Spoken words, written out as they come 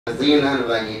Zina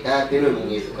nvanyita peno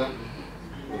mnyezuka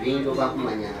vinto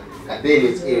bakumanya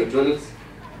Kagumix electronics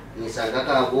ni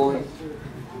sangaka boy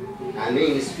na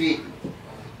main street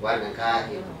wana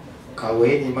kaje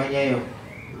kaweni manyayo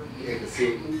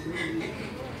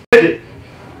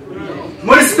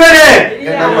muri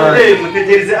spere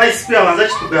mutegereze ISP abanza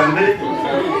kitugambere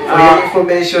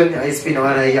information ISP na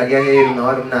wana yageheru na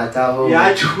watu mnataho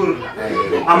yachuru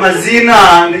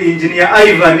amazina engineer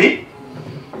Ivan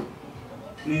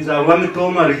niza rwami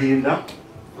Toma Ruhinda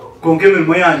konke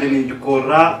mirimo yanje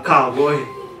ningikora Kagohe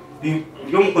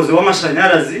yo mukozi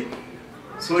w'amashanyarazi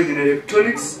so in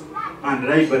electronics and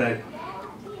library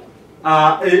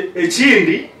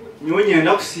ekindi niwo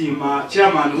nyenda kusima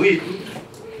chairman witu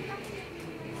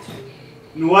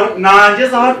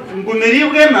nangeza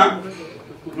ngumiribwe na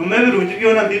numebirungi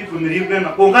byona mbikumiribwe na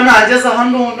konka nangeza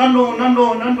hano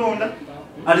ndonda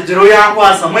arijero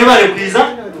yankwasa mwebare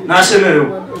kwiza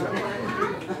nashemerewe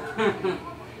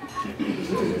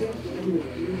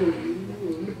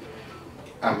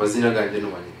amazina ganje no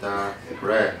manita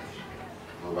Brian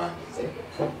mubanze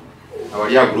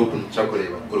abari ya group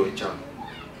nchakoreba kuri wicamo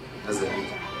azali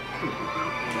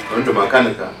ndo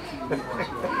makanika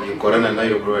ni korana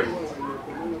nayo bro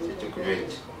cyo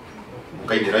kubenje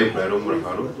mukagira library mu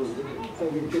rakaro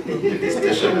the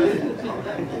station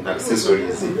and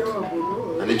accessories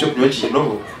and cyo kunyochi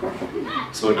no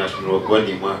so national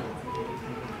kwani mwa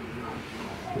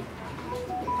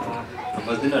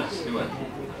amazina tusiwa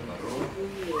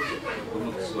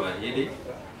Swahili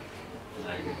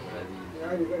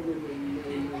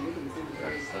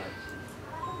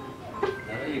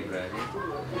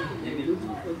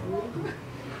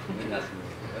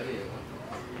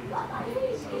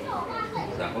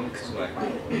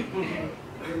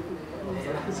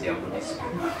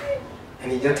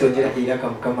ani jato jira ila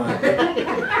kama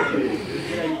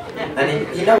ani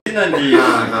ila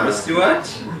ni Stewart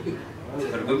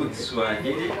Bergabung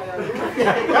Kiswahili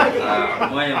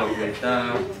moja wakuleta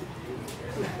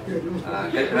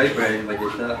katika library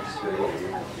majeta Kiswahili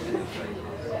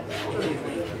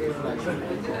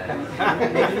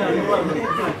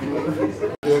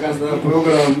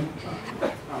program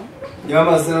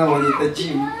nyama sana wanita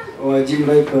gym wa gym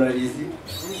library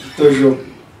tojo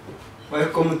wa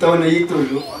kama taona hii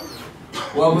tojo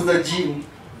wabuza gym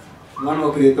mwana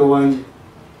wakuleta wanje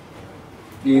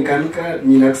ni kanika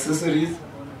ni accessories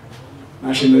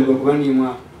na shemerwa kuba ni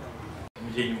mwa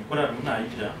mje nyukora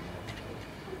runayira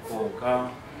konka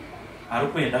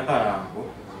arukwenda karango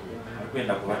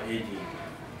arukwenda kuba agent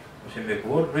ushembe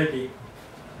ku already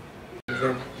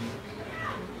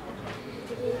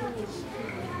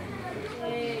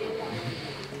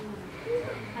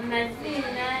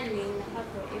amazina ni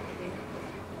hapo hivi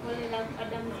wale na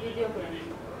Adam video kwa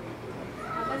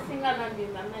abasinga bambi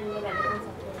bamani bali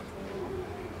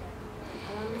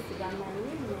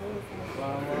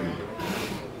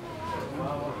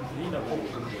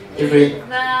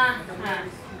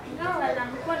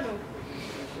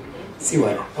si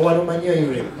wala awalo manyo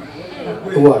yule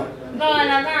wa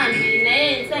ngala bambi na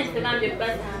yeye sasa bambi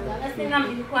basanga basinga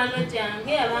mbikwano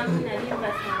jange abantu nalimba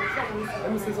sana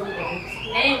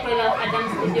na yeye kwa Adam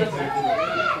studio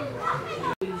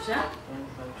kisha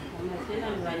amasena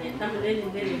nganya tamlele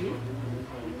mbele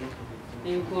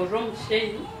ni NKORE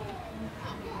Media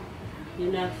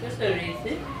in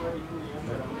accessories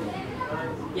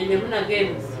yenye muna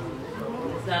games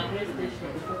za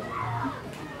PlayStation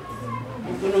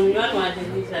ukono mnyano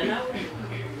wadenisa na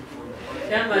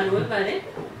chama nwebale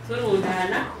suru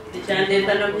undana ndichande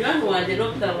na mnyano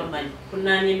wadenokta wamani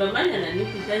kuna nimba manya na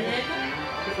nikizanyeka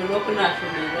ukono kuna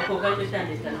ashomero ko gacho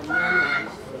chande na mnyano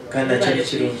kana chiri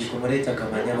chirungi kumureta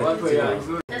kamanya batitsi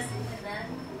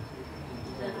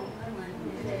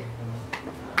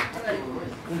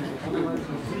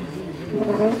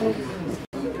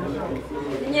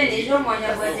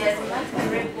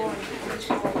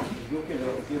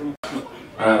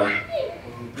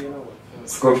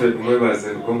Skofred mwebaze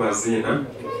rw'amazina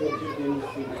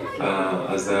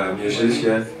aza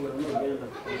musician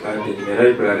kandi ni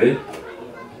library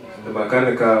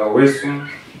makanika Western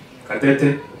Katete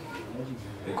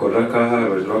nikora kaha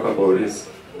rojroka police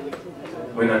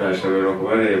mwena nashobora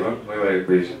kubareba mwebaye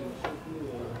kwisha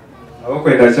abo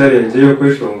kwenda challenge yo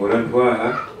kwishongora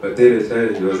ntwaha batere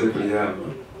challenge baze kuryama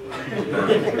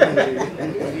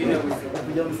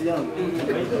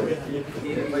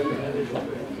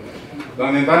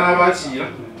bamembana bakira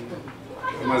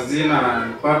amazina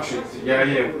Patrick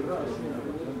yayewe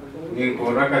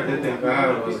NKORE Katete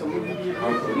ngaha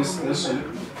police station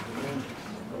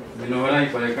minora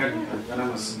iparekani kana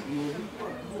masina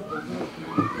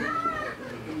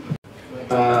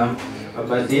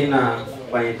amazina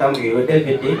banyita Mwiyo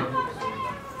David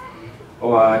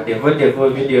wa Devo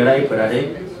Video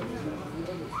Library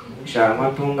Shama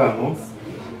Tungamo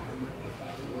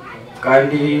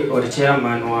kandi ori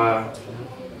chairman wa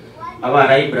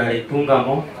aba library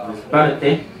Tungamo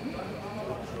parte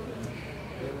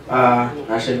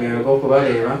nashemerewe ko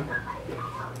kubareba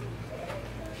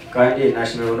kandi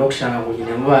nashemerewe no kushanga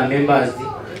kugira mu ba members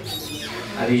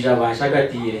abija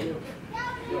banshagatiye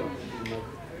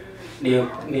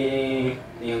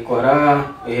ni nkora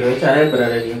ero cha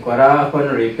library ni nkora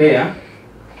phone repair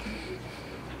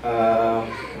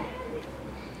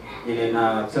ile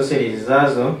na accessories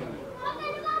zazo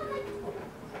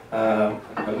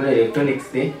na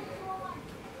electronics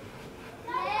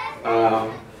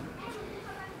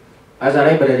aza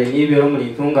library ni biro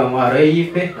muri Tungamo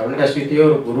arayife aboneka suite yo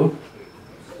ruguru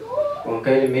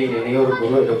konkaile mail ni yo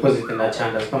ruguru deposit na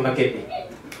Chanda supermarket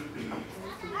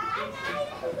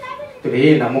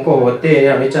turi na muko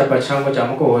hotel abechapa chambo cha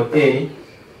muko hotel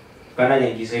kana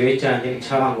nyengizewe cyanje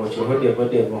nchango cyo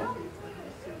Devo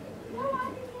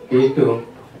itu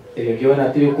televiona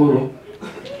tibikuru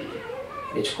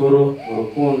ekikuru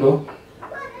urukundo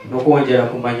no kwongera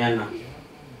kumanyana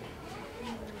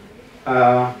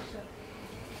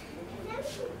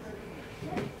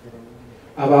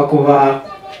abakuba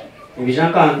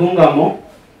ibijanga Ntungamo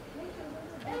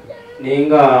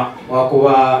ninga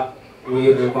wakuba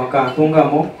wirirwa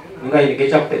Ntungamo ninga inike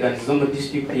chakuteganizo mu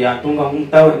district ya Ntungamo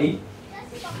mtawni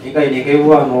ninga inike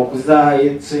wano kuza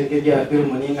yetse kya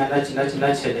film ninga nachi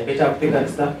inike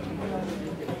chakuteganiza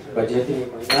budget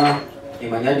ni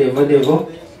manya Devo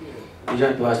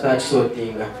ija tuwasta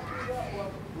chisotinga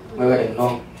mwewe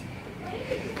no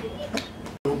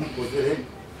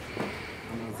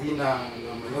amazina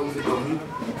na manyabuzi domu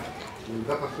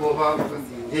ngaka koba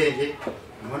kasinjeje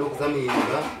amado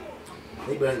kuzamiza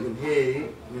library ndiye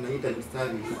ninaita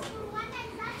service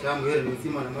chamwere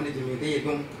nzima na management yetu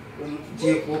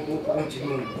umjeko ko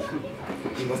mchidungu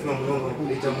ngasema mnongo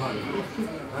kule jamani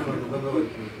ano ndabanga bali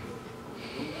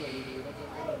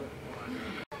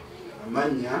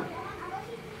amanya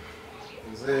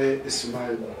ze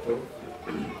Ismail Bato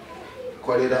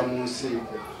kolera munsi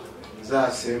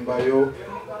zasembayo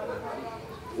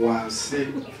wansi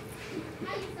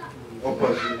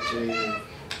opposite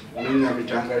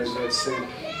Munyabitangarizo center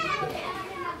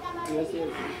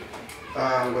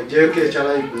ngo jeke cha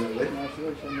library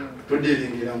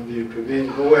tudiringira mu bintu bingi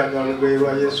ngo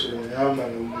yagalugwa Yesu yamba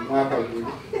mu mwaka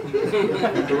guli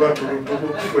tuba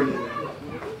tukufuni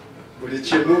buli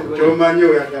kimu kyomanyi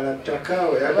oyagala ttaka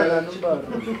oyagala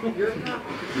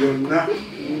yonna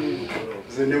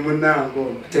zene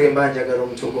munango temba njagala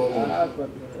omutogomo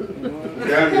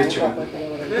gambe kyo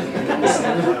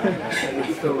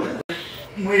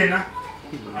mwena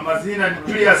amazina ni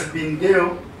Julius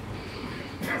Bindeo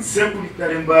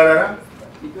Secretary Mbarara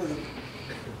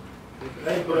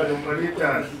Library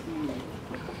Monitor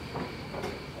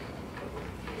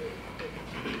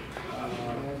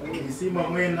isima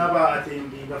mwena ba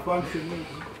attending the function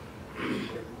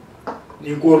ni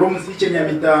Nkore Muzike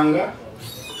Nyamitanga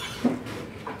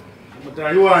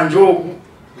mutayi wa Njogu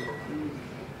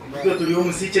mutwe tuli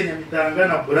Muzike Nyamitanga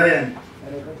na Brian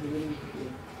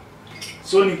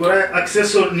so ni gora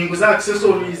accessory ninguza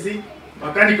accessories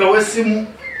makanika wesimu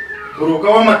uruka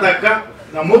wa mataka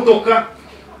na motoka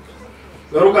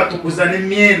garuka tukuzana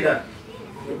imyenda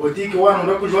botike wano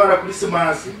ndakujwara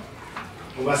Christmas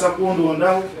ubasa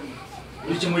kundondaho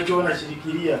ikimwe cyona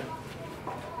kirikiria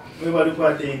mwe bari kwa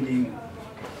attending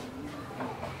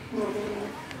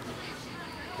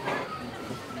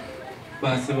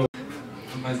basi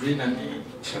amazina ni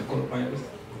Shakuru Mayos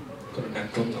kutoka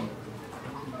Tongo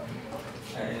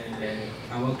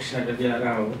awakushada vya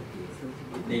rao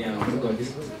ni ya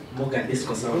Muga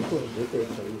Disco Sound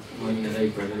mwenye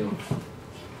library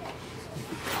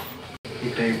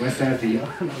itaigwa safi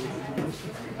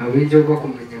awijo kwa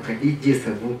kumenya DJ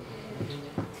Sabu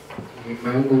ni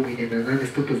maungo mwine na nane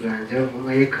stuto zanja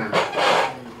mwa yeka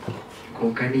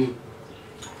kokani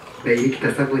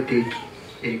director Sabotech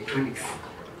Electronics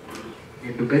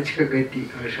nduga chikagati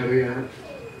asharo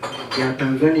ya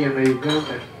Tanzania na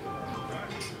Uganda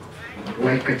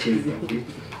waika chezi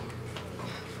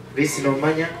visi no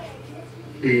manya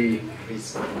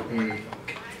visi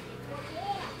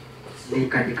ni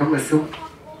kadi kama so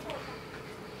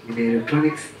ni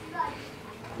electronics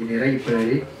ni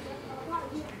library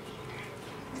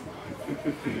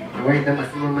awaita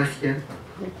masima masya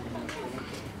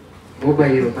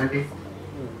mobile money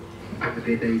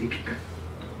amudeda irikita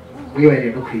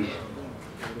wiware no kwisha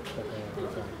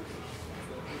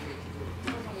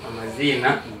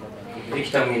amazina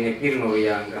Victor mwene Pirno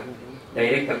Yanga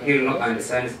Director Kirno and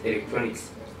Science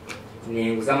Electronics.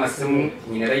 Ni nguzama simu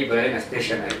nyine library na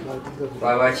stationery.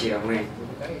 Babakira mwe.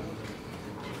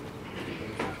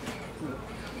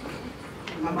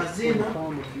 Amazina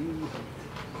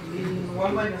ni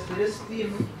Wamba na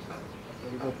Celestine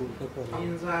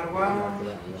inzarwa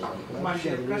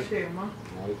mashirika shema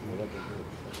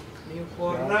ni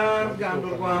kora rugando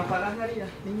rwa mpara hariya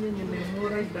ninyenye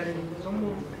memora idarenzo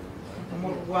mu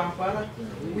rwampara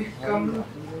wikamu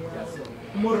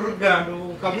mu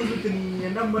rugando kabuzu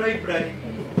tinyenda mu library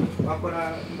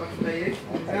bakora bakutaye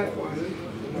ngakwa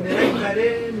ni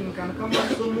library ni kanka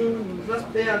masomo ni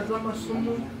spare za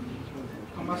masomo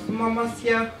amasomo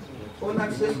amasya on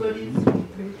accessories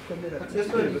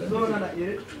zona na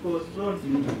electrical zone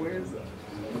kuweza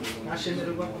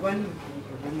nashemererwa kubani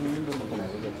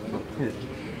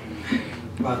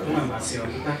batuma masyo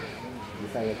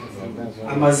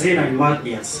amazina ni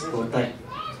Matias Otai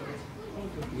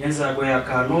yenza go ya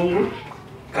Kanungu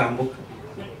Kambuka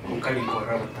mukani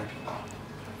kora Otai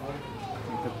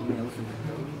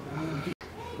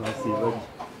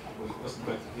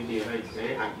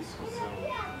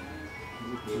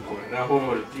na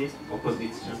homorti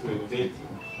opposite champion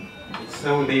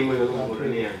sound imo yo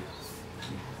ngorene yanjye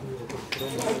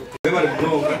bari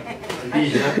kunoga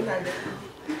ndija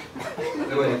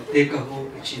bari tekaho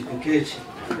ikintu kechi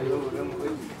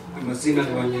amazina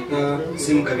nabanyeka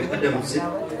Simugabe Adams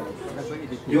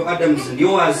yo Adams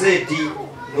ndio wazedi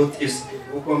not is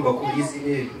ukwamba kulizi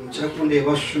ne chakunde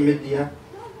bashu media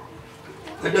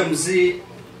Adams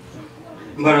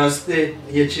mbaraste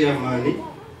ye chairman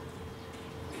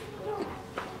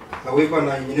awepa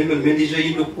na nyine mendije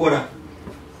yindo kora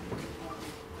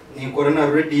ni kora na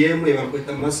RDM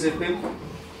yakweta masfm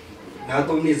na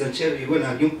to mniza cherry we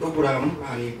na new program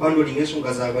ani pando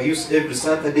lingesho zaba use every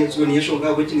Saturday so ni yesho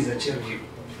ngabo kiniza cherry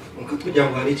mukatuja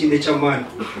ngo hari kinde chamani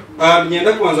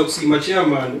nyenda kwanza kusima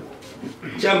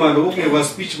chairman ubukwe ba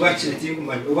speech bakireti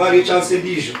kumanya ubari chance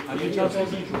ndijo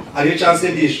ari chance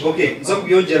ndijo okay nza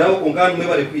kuyongeraho kungana mwe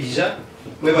bare kwija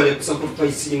mwe bare kusupport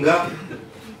isinga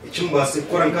icyumba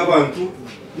sekora nk'abantu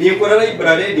ni kora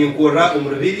library ni kora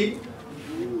umurubiri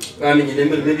kandi nyine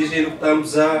mbere ndije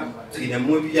rutamza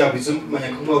twinamwe byabizo kumanya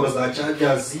kumwe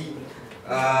bazacajazi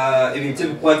ibintu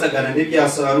bikwatagana n'ibya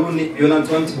saloni byo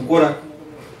nanzwanti gukora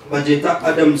bajeta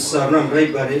Adams Saruna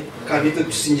library kandi to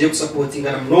tusingiye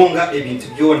gusupportinga na mnonga ibintu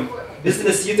byona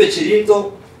business yito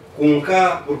kirinto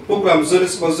kunka program zone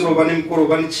sponsor bane mukoro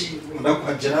baniki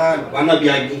ndakujara bana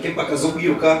byabinke paka zo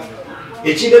kwiruka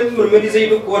ekinde murumerize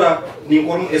yidukora ni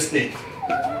nkora estate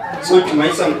so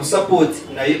tumaisa support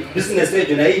na business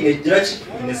yetu na hii ngejirachi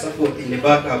ine support ine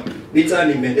backup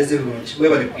bitani mendeze runchi we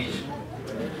bari kwije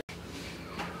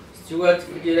Stewart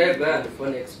kugira ba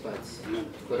phone experts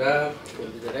kora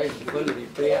kugira phone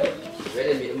repair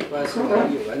vile mimi paso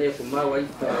hiyo bane kuma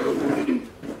wifi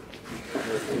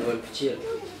no pichira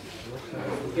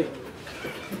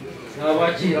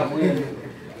sabachira mwene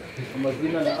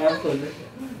amazina na Ankole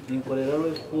nikorera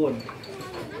lo phone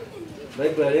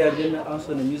library ya Jena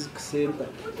Anson Music Center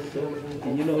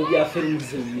nyine ho bya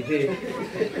films bihe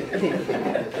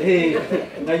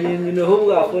na nyine ho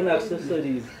bwa phone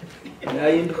accessories na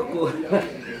yinduko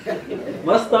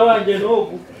master wanje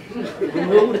nobu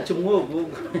muri kimwogo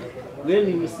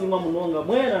ngeni misima munonga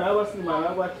mwena nabasima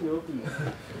nabatiyo kwi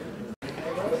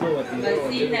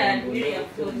Basina ndiri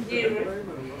afundiro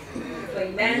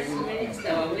finance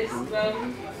minister wa Western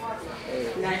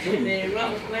nashemererwa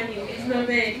ukubani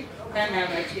w'izoberi kana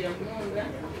abakira munonga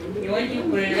yonyi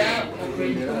kurera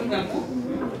operation mu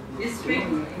district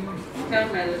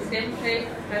kama the same time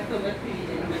hapo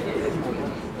batwire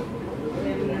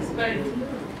municipality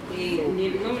ni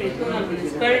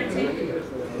municipality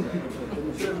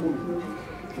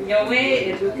yawe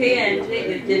eduke and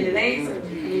generalize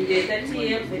the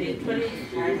 30 electronic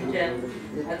and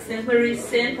accessory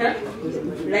center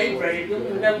library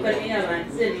ndakani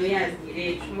abantu niwe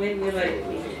yazire mwe bari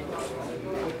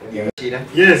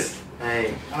yes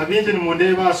abintu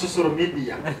nimunde ba social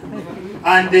media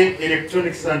and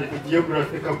electronics and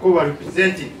videography ko bari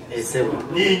presenting esebo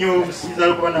ninyo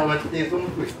siza ko bana batezo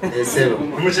mutwe esebo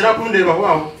mushira kundeba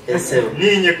wao esebo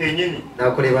ninye kenyini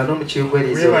nakureba no mu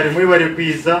cyugwerizo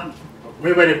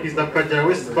mwe bari kwiza kaja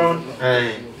westbound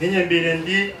ninye mbire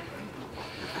ndi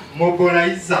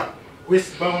mobilizer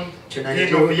westbound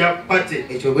nendo ya pate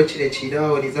icyogo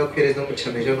kirekira uriza kwereza mu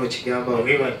cyamejo no kigamba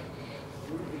mwe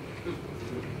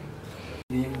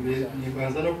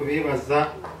nibanza no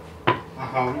kubibaza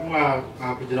aha umwa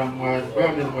kugira ngo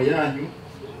rwamenyo yanyu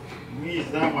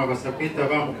mwiza mwabasa kwita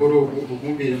bamukoro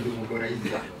ubugumbire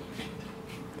ndumugoraiza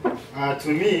to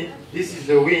me this is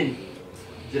a win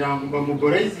kugira ngo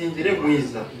mbamugora izingire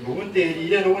mwiza ubundi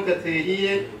teriye n'ubundi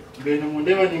ateriye mbene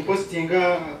mundeba ni postinga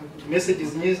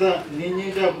messages nyiza ni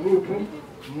nyinja group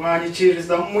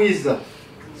mwanyikiriza mwiza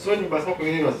so nimbasa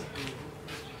kubibaza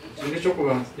kindi cyo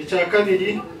kubanza icya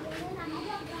kabiri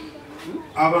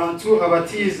abantu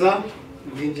abatiza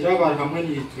binjira abantu hamwe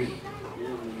n'itwe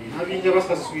abinjya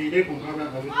basaswire kungaba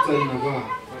abitari naba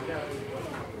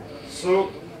so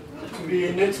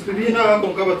tubina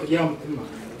kungaba tujya mutima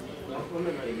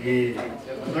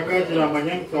ndakagira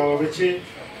amanyanga twawe bake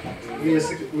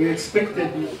we expected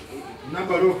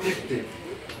number of 50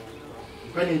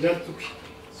 kandi njatuki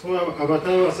so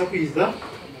abataba basakwiza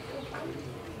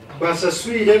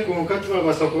basaswire kunkati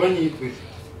babasa kuba nitwe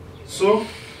so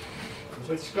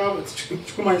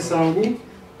chikumanisangu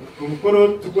umukoro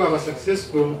tugwaba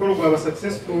successful umukoro gwaba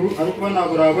successful ari kuba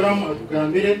naburaburamu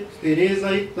atugambire Tereza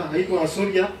ahitwa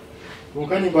asobya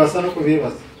kunkani basa no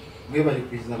kubibaza mwe bari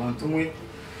kwiza abantu mwe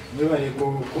bari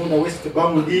gukunda West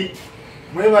Bound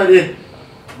mwe bari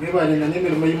na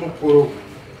nemirimo y'umukoro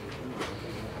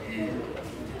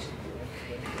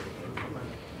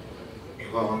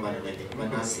wabambana na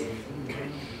manasi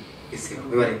isi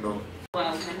bari no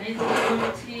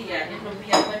ya NKORE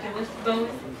ya West Bound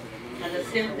at the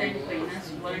same time finance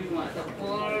one was a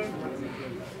whole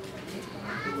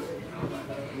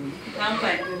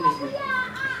company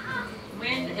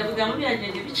when ebugambo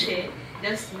byagenda bice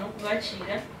just no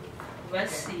kubacira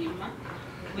basima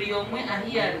buri omwe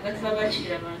ahiyari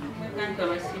gatubabacira abantu mwe kandi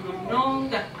babasima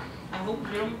mnonga aho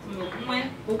kujira umutumo kumwe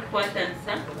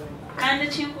ukwatansa kandi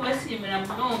cyikubasimira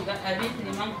mnonga abindi ni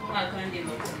mpamvu mwakandi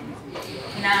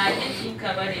naje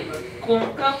kinkabareba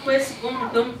konka kwesi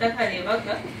umuto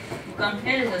mutakarebaga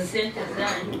mukampereza sente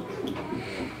zanyu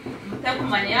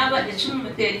mutakumanya yaba icumi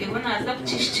muteriyeho naza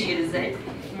kucishikiriza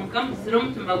mukamuzira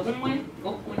umutima gumwe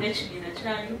wo kunda kibina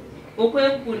cyanyu uko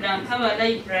yakunda nk'aba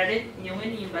library nyewe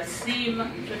nimbasima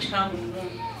ico cyamuntu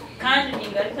kandi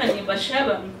ningaruka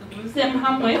nimbashaba muze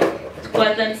hamwe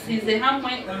twadansize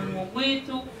hamwe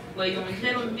umugwitu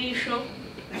wayongera umisho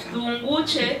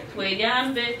tunguche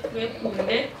tweyambe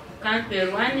twekunde kandi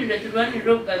twerwanire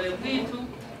turwanire ubwabe bwitu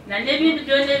na n'ibindi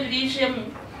byone birijemo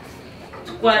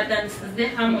twadansize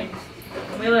hamwe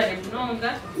umwe bari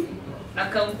mnonga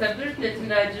accountability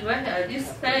tunajiba at this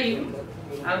time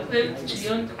akwe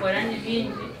chiyon tukoranye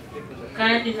ibindi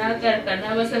kandi nagaruka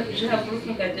nabasafije hakuru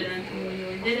mukagira nti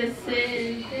muyongere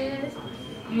sente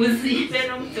muzibe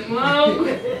no mutumo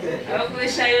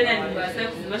abakoresha yo na nibasa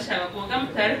kubashaka koga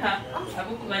mutariha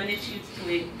abo kubane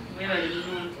chitwe mwe bari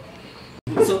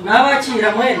mnonga so nabakira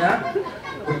mwena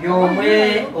yomwe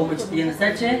omukigenda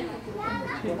sache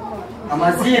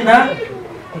amazina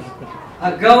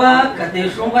agawa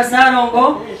kateshungwa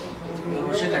sarongo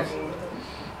urushekati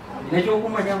nejo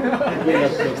kumanya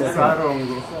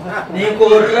sarongo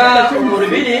nikora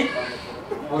umurubiri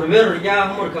rya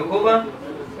murkakoba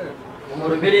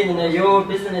umurubiri nyine yo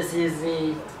businesses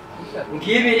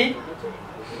nkibiri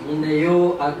nyine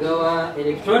yo agawa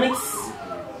electronics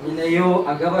nyine yo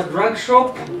agawa drug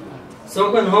shop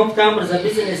so when home time za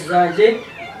business zanje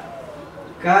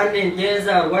kandi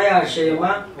ngeza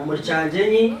rwayashema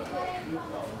umuricyangenyi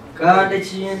kandi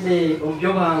kindi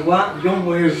umbyo bangwa byo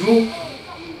mweju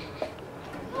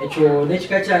echo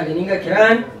nechika cyane ninga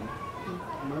kirani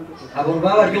abo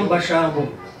baba ryumba shambo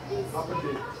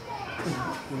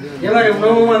yabare no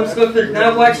mu mscofer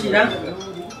na kwakira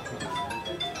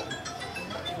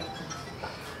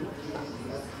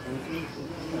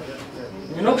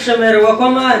no kushemerwa kwa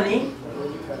mani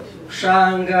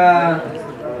shanga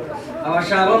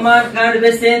abashaba man kandi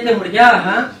besente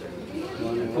muryaha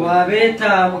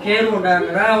twabeta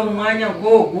mukerundanira umwanya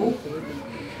gogu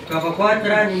tukava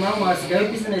kwatira ni mama asigaye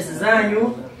business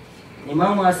zanyu ni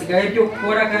mama asigaye byo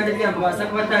gukora kandi byamba basa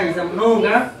kubatahiza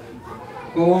munonga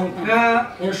konka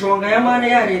inshonga y'amane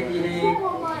yaretire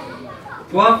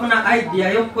twafuna idea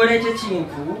yo gukora icyo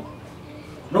kintu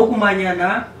no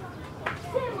kumanyana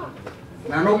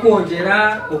na no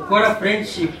kongera gukora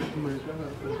friendship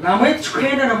namwe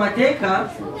twenda na mateka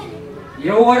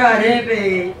yo wora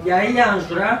rebe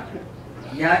yayanjura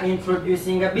ya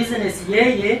introducing a business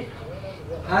yeye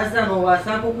haza no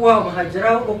wasako kuwa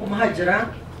mahajira okumahajira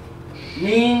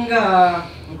ninga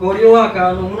ngoriyo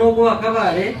wakano munogo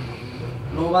wakabare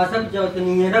no basa kujya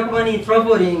utininyenda kuba ni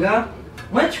travelinga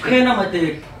mwachukena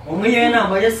mateka umwiye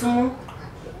namba yesu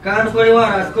kandi kori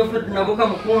waraskofit nabuka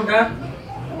mukunda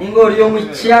ingoriyo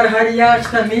mucyar hariya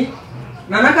chitami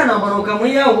nanaka nambaroka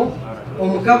mwiyawo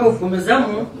omukako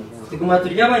kumezamu tuguma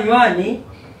turya abanywani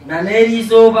na neri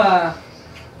izoba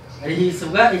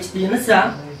rihisubwa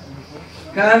ikitinisa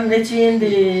kandi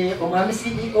n'ikindi umwami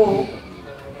CEO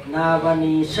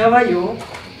nabanishabayo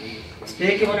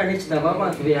tuteke bona n'ekitabo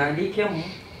abantu behandikemu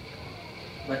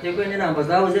batekwe n'enamba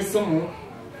zaabo z'essimu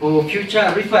for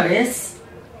future reference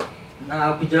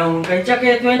na kugira ngo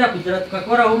nkaichake twenda kugira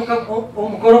tukakoraho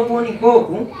omukoro kundi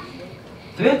nk'ogu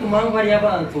tube tumanga bari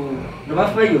abantu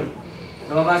nibafayo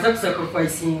nibabaasa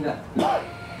kusacrificinga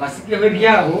basigeho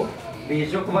ebyabo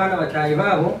beije ku baana bataayi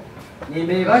baabo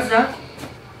nembebaza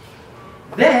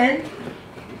then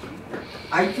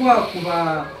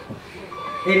aitwakuba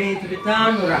ebintu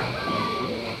bitanura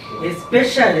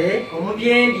especially omu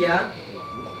byendya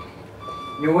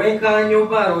nyowe nkanyo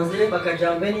baronzire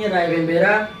bakajambe niye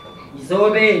naibembera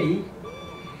izoberi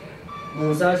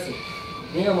munsasi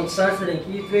ninga mutusasire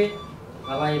nkitwe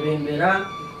abayibembera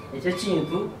ekyo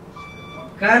kintu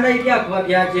kandi ibyakuba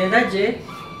byagenda gye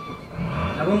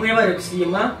nabo mwe bari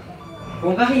kusiima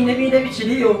konka hine binde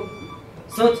bikiriyo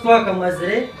so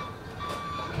twakamazire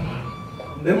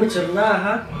mbe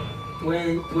mukirunaha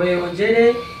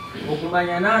tweyongere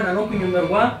okumanyana no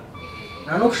kunyumirwa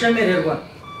no kushemererwa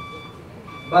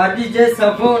ba DJ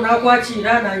Savo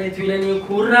nakwakira nanye twire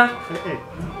ninkura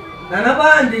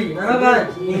n'abandi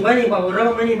nimba bahurira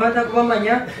bamwe nimba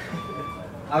atakubamanya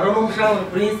arono mushaho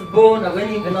principal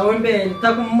nawe mbe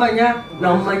ntakumumanya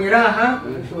namumanyira aha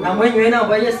namwe nywe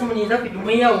namba Yesu muniza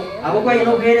kujumuyaho abo kwa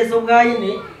ino bwerezo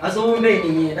bwayine azobumbe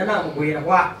ninyenda namugwira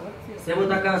kwa sebo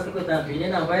takansi ko tampine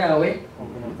namba yawe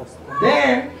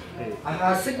then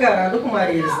ahasigara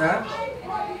ndukumaririza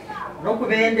no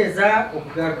kubendeza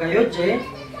okugaruka yoje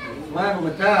mwana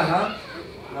mutaha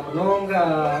namunonga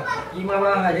ima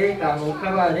bahare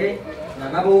kanuka bare na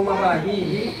nabo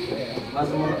bahihi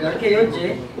bazumugaruke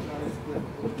yoje.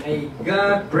 May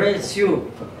God bless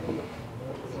you.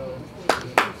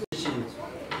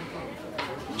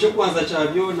 Cyo kwanza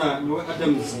cyabyona niwe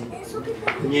Adams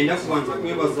nyenda kwanza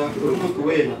kwebaza umuntu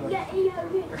wena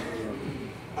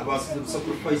abasize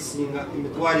sacrificinga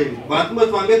imitware bantu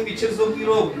batwange twicirizo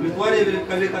bwiro imitware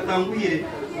kale katangwire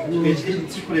ekiri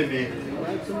kikuremera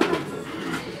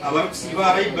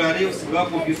abakusiba library usiba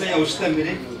computer ya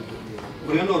ushitamire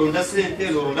buri no ronda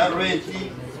sente ronda rent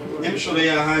emishoro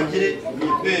yahangire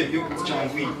nibebyo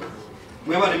kucangwi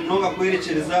mwe bari mnonga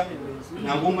kwerekereza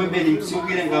nambumwe mbere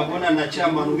imsubire ngabona na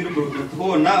chama nubiri mu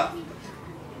tubona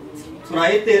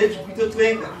turayitere cykwito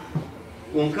twenga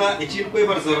onka ekiri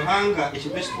kwebaraza ruhanga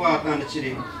ekibeshe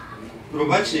twatandikire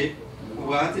rubache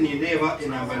ubahati nindeba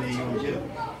enamba neyongera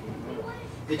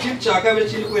ekiri cyakabere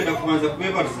kiri kwenda kubanza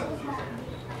kwebaraza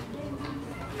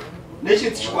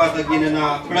neshi tshwatagine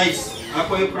na price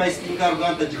ako yo price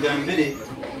ingaruganta jigambere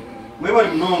mwe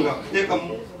bari mnonga kuteka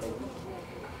mu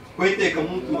kweteka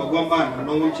muntu magwambana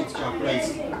nongo mchitsi cha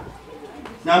price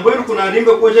nambo ero kuna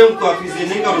rimbe koje mtu afize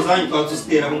nenga rozanyi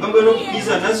twatustera ngambo ero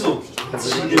kuiza nazo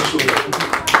zishinde shuri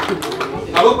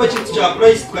abo kwa chitsi cha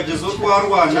price tukajezo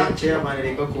twarwana chairman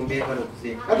reka kumbeka no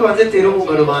kuzeka kato wanze tero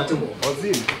mugaro bantu mo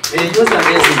ozim yoza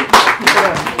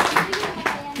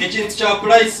ngezi chitsi cha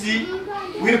price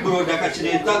wilbroda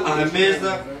kachireta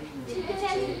ahameza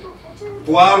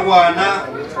twarwana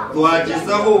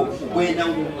twagezaho kwenda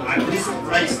ngo address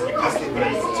price cost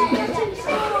price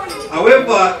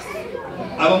however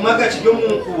abamaka kijyo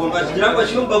mu kubomba kigira ngo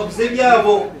kijyo mbaguze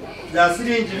byabo za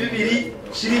siringi 2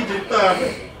 shiringi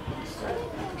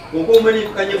 5 ngo muri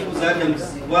kanye kuzanya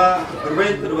musiba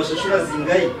rent rubashashura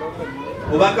zingayi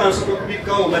obakanso ko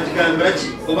kubika o majigambira ki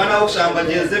obana aho shamba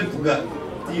geze mvuga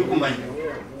tiyikumanya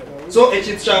so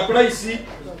ekintu cha price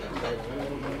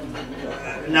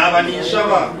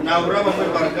nabanishaba nabura bamwe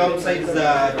baragamu side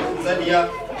za Tanzania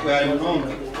kwa mnonga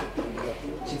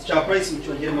kitu cha price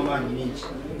mchongere mamani mingi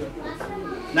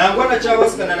nangwana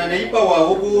cyabasikana na neiba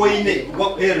waho buwoine kwa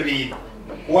perri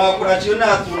wa kurachiyo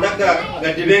natundaga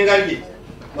gadibengalye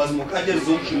bazumukaje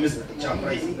zomshumisa cha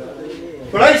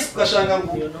price tukashanga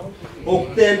ngo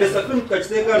okutembesa kuri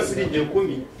tukachiteka sirinje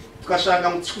 10 tukashanga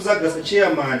ngo tukuzagasa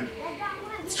chairman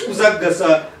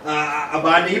tukuzagasa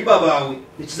abane ibabawe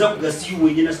ikiza kugasi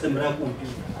wenyine sitemera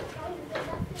computer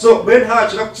so ben ha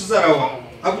chira kuzarawa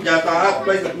akujata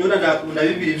price nyona na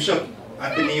 2 bishop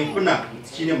atene imfuna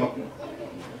kine makuru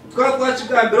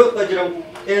twachigambero tukagira ngo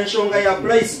enshonga ya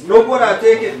price nokora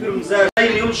ateke film za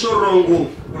ili ushorongo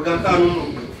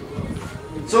rugakanu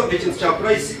so ekintu cha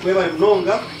price kweba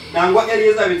mnonga nangwa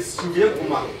eliza bitishingire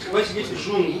kuma kwashigiti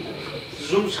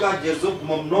shungu shikagezo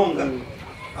kuma mnonga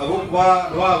abo kwa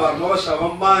rwaba rwabashaba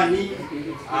mani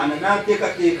ananateka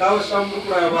teka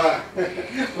abashamukura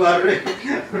bare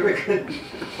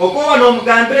okoba no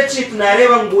mugambere chitu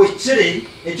nareba ngo ikire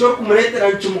echo kumuretera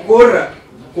ncumukora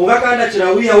kunga kanda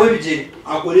kirawiya webije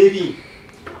akore ibi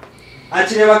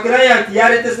akireba client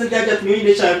yarete sente yaje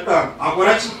tumyinde cyane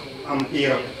akora ki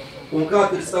amukira kunga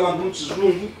turisa bantu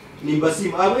mukijungu nimba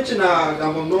simu abweche na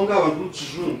gamba mnonga abantu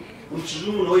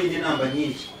umchizungu no ine namba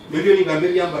nyingi milioni ngambe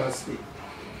byambara site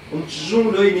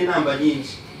umchizungu no ine namba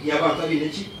nyingi yabantu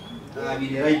abineki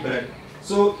abine library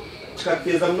so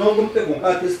chikateza mnongo mtego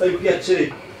nkatesta pia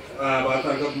chere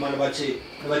batanga kumana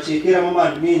bachekera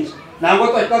mamani mingi nangwa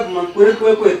twakaguma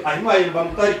kwe ahima yimba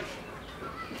mutari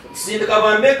sindika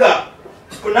bambeka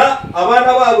kuna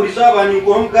abana baburije abani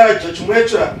ngo mugaraje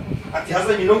chumwecura ati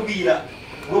haza nyino bwira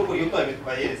ngo yo tabe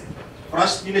tbayereza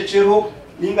flash ine chero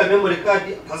ninga memory card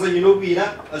haza nyino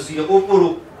bwira azira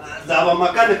oporo zaba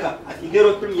makanika ati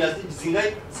ngero premier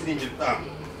zingai sirinje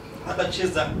bitanga hata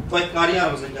cheza twakari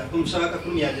yarozanja tumshaka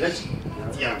premier dirachi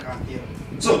yakatira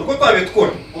so uko twabe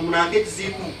tukora umunange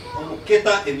kiziku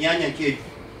umuketa emyanya nkeyo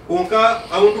konka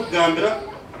awundu gambira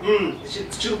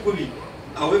chirukubi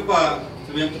awepa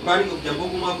tubentukani kujambo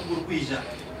kuma kurukwija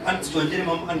anti twongere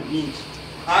mamu andi nyingi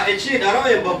echi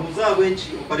darawe mbabuza wenchi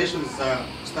operations za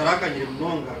staraka nyire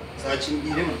mnonga za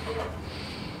chingiremo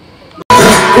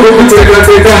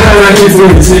Kutekateka hala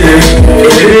kizuchile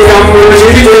Ili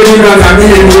amulile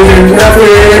ninagamini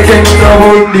Nafueke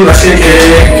mnohundi washeke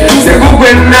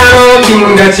Sekukwe nalo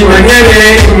kinga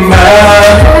chimanyele mba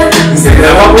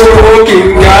Sekula wapuru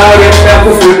kinga Wenda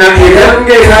kufuna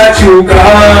irange hachuka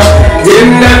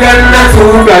Jenda gana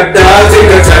tukata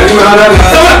Teka chali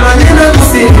marala Manyena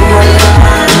kusini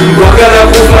Wakala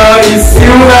kufa isi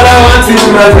unala wanti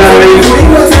mazare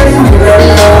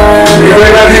Ewe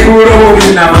na viguru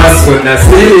vina masko na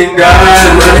singa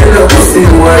Maneno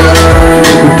kusiwaya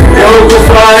Ewe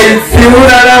kufa isi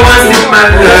unala wanti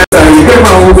mazare Saibe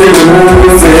maube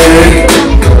muuze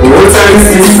Uota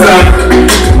nisisa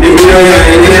Nimiyo ya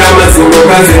enea masingo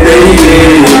kazi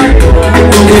deile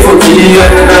Ndifo kia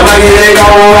na magirega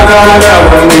wakala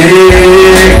wange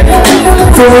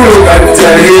Tulu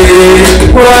katari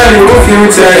Wali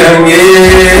future yange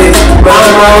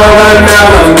Mama wana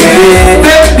wange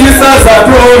This is a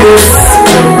promise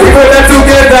We got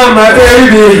together my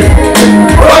baby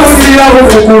Wamusila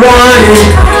hukukuwani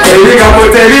Elika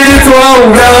poteli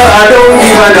tuaunga I don't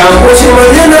give a damn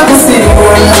Kushimanyena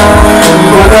kusiwa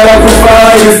Wakala kufa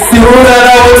Isiuna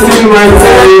na what's in my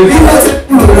time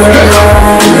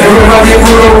Everybody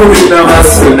kuro na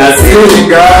masuna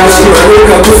singa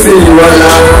Shimanuka kusiwana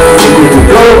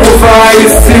Don't kufa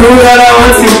Isiuna na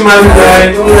what's in my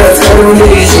time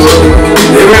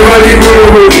Everybody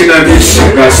kuro na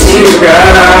bishaka shinga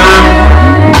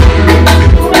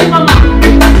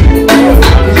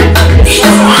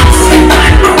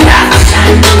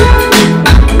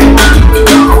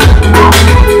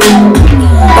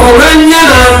Oranya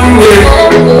nange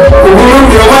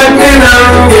Uburumyo wate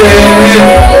nange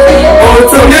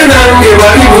Otonye nange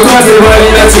Wali mutwaze wali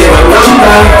na chema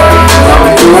namba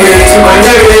Wamtuwe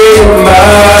chimanyage mba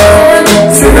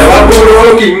Sena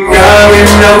wapuro kinga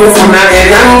Wena ufuna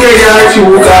enange ya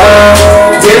chuka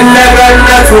Jenda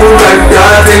ganda tukata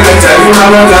Tenga chali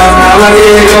mawaga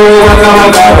Mawagego waka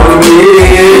wange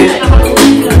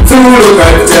Tulu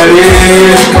katare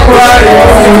Wali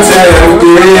future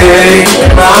yange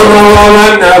Mama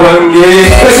wana wange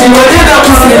Kashimanyena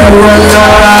kusimuwana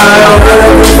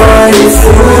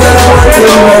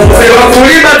Sewa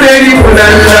kulima teri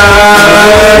kunanda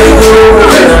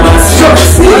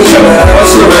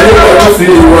Kashimanyena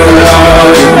kusimuwana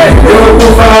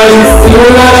Yokufa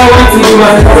isiula watima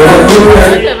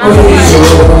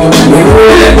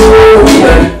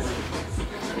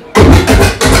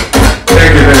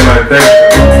Thank you very much. Thank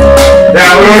you.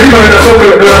 Yeah, we're only going to talk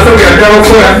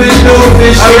about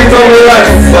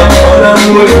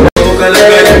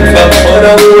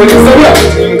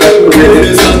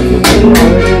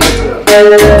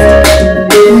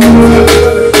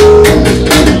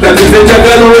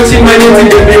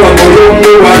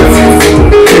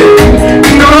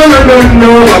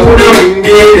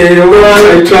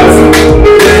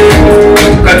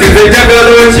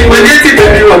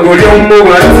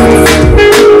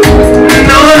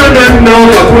no,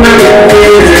 hakuna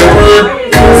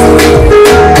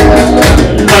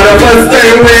the first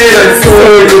time when I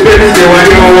saw you, baby, they were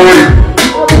your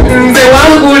Nze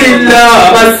wangulila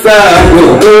masago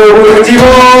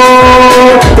Ujibo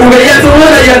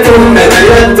Umeyatola yatonda na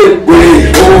yategwe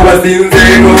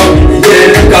Uwasinzego Ye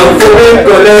kamfuwe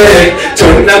kole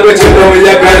Chonago chono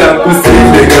yakala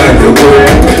kusinde kanyogo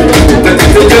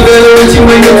Tatito chogalo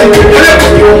chimanyo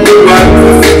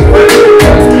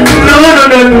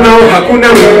No, hakuna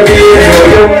mwingine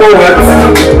Oyombo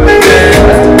watu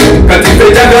Katite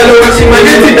jagalo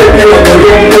chimanyeti Depi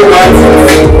oyombo watu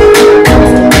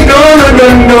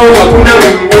No, hakuna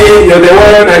mwingine You're the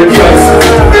one I trust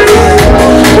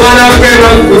Wanapema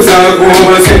kusago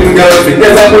Wasinga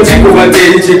Vineza kuchiku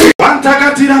wateji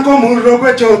wantakatira ng'omuliro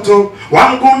gw'ekyoto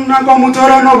wankuna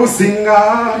ng'omutoro n'obusinga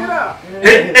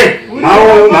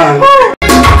maoma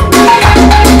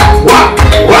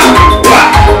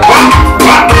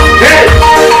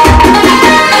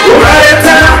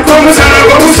ulaleta ng'omusana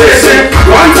gw'obusese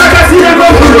wantakatira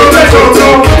ng'omuliro gw'ekyoto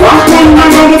wankuna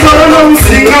ng'omutoro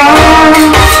n'obusinga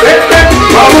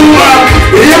maoma.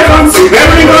 Here comes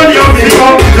everybody of the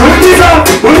world. Look this up,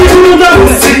 put it in the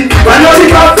pussy. I know the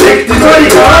perfect, it's all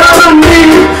the color of me.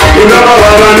 You know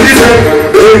how I'm listening.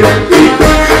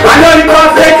 I know the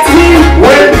perfect me.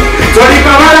 Well, so the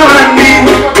color of me.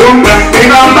 The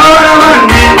number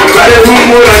of me. Kale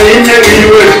umura ninye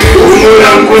niwe.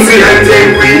 Umura mkuzi yante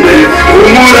kwine.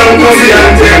 Umura mkuzi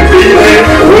yante kwine.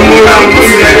 Umura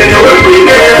mkuzi yante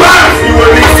kwine. Iwe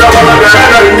misa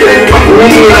wabagara nje.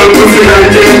 Umura mkuzi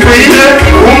yante kwine.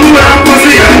 Umura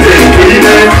mkuzi yante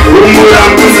kwine. Umura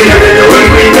mkuzi yante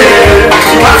kwine.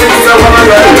 Misa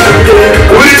wabagara nje.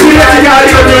 Ulizia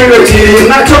yari onyengo chiri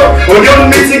nacho. Onyo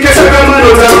misi kesha kama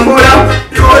notambura.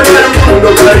 Yole mundo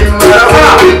karimara.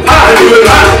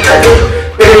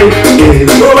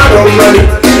 Nobody,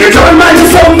 you don't mind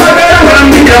some magara.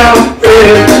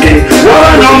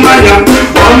 Wanomanya,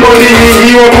 wamboni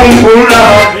hiyo kumpula.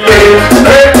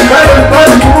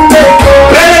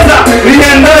 Pesa,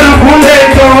 vienda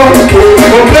rukundeto.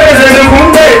 Pesa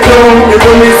rukundeto.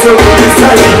 Nikomiso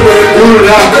kumisali.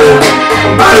 Ula,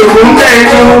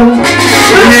 rukundeto.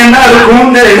 Vienda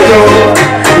rukundeto.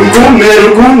 Rukunde,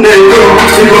 rukundeto.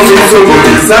 Nikomiso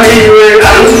kumisali.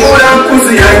 Umura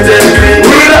kuzi yanje.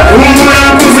 Umura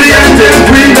kuzi yanje.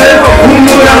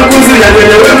 Umura kuzi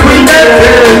yanje.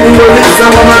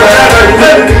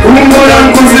 Umura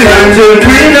nkuzi yanje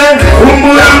kwine,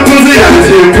 umura nkuzi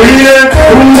yanje kwine,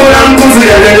 umura nkuzi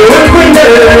yanje kwine.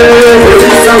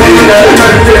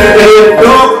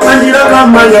 No manjira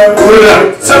kamanya kula,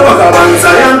 saba kabanza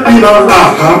yampima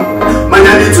aha.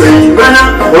 Manya nitweingana,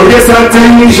 ogesa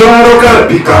teni joro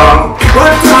kapika.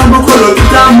 Watambo kolo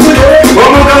kitambule,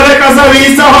 omugale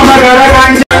kasabisa hamagara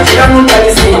ganje.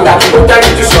 Yamunalisinda,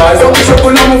 utakitushaza,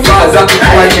 ukishokuna mufaza.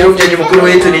 Wajira umjenyi mukuru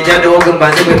wetu ni jande woga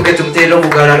mbanze kwetuke tumtelo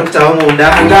mugara nukutaho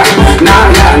munda.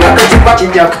 Nakachipa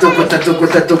kinja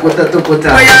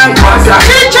kutukuta. Wayankwaza,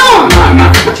 kicho!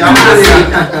 Mama, chamasi.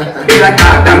 Bila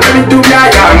kata, mwemitumia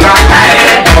yanga.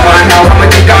 Wana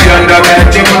wamatika yanga,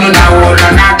 chimunu na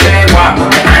wona nakewa.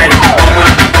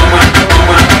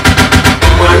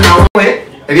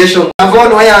 Ebyesho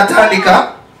avono wayatandika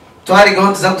twari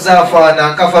gahunda za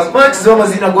kuzafana kafaza match zo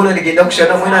mazina gona ligenda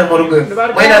kushana mwena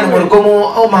mu rugo mu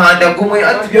omahanda gumwe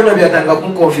ati byona byatanga ku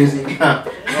confusing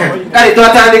kali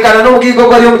twatandikana no mugigo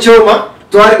kwa yo mchoma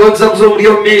twari gahunda za kuzo muri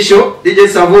yo misho DJ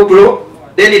Savo Pro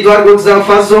then twari gahunda za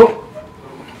Fazo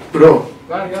Pro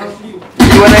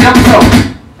ibona yamso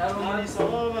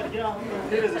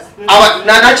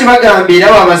nanachi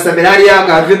bagambira abasamira ari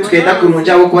yakavyo twenda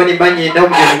kurunja abo kuba nimbanyenda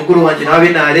umugeni mukuru wanje nawe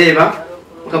nareba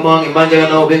kama wange mbanja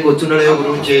nao bengo tunalo yo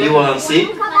kurunjeri wansi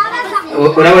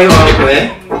urawe wako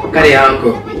kare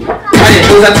yango kare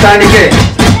tuza tutandike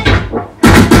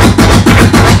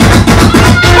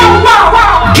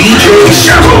DJ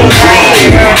Savo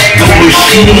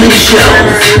the machine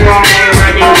himself.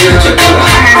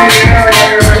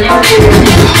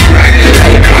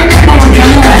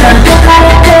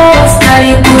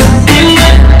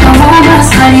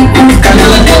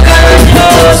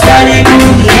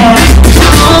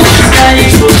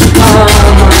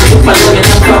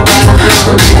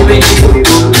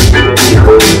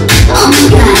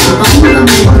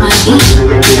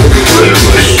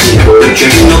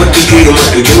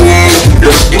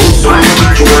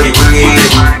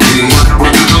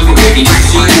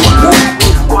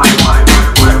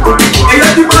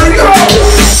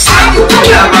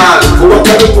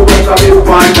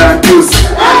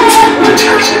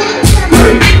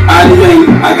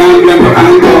 I can't remember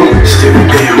Ankole.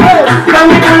 Still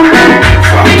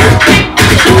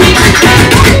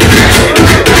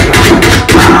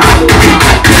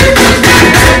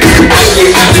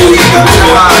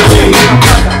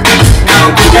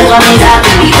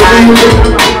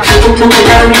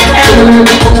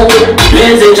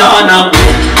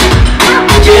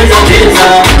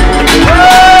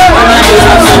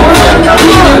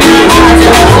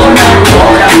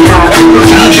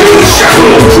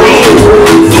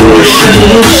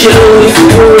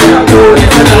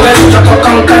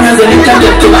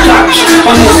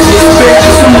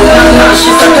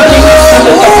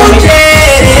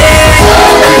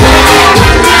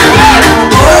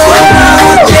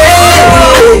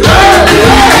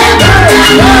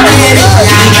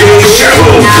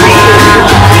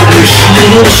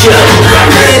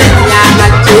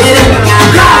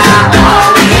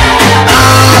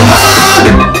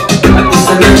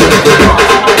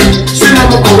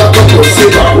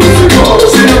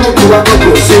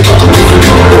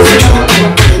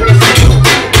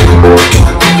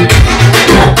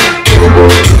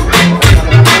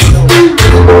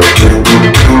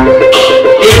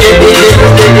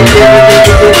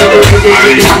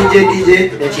DJ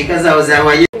dakika zao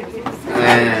zawaye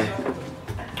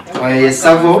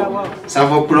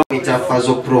Savo Pro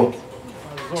itafazo Pro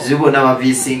tuzibona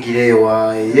abavisingireyo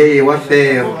wa yeye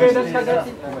wafe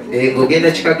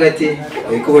ngogenda chikagati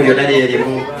ikubo lyona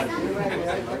lyerimu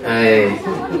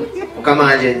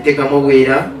mukamanje nteka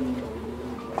mubwira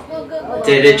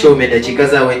tere chome dakika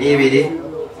zawe n'ibiri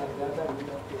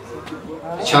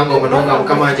chango munonga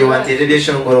mukamanje wanterere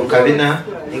shongoro kabina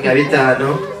inga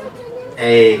bitano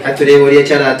katurebo lya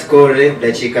chala atkore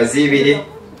dakika zibiri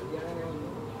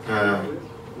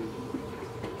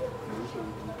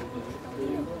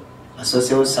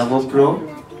Asosio Savo Pro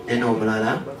eno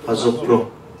mulala Fazo Pro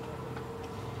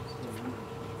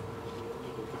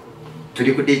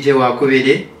turi ku DJ wa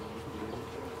kubiri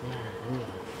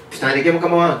tutandike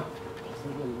mukama wa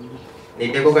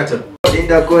nindeko gato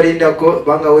lindako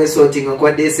banga wesotinga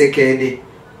kwa desekendi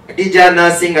DJ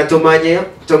nasinga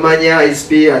tomanya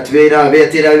ISP atwera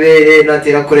abetera bere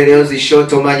natera korereyo zisho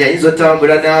tomanya izo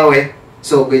tambula nawe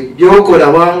so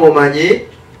byokora bangomanye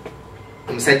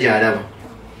umusajja araba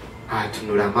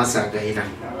tunula amasaga hina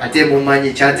ate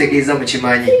mumanyi cyategeeza mu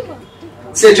kimanyi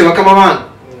secho bakama wana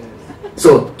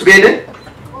so tugende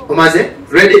umaze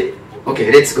ready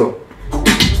okay let's go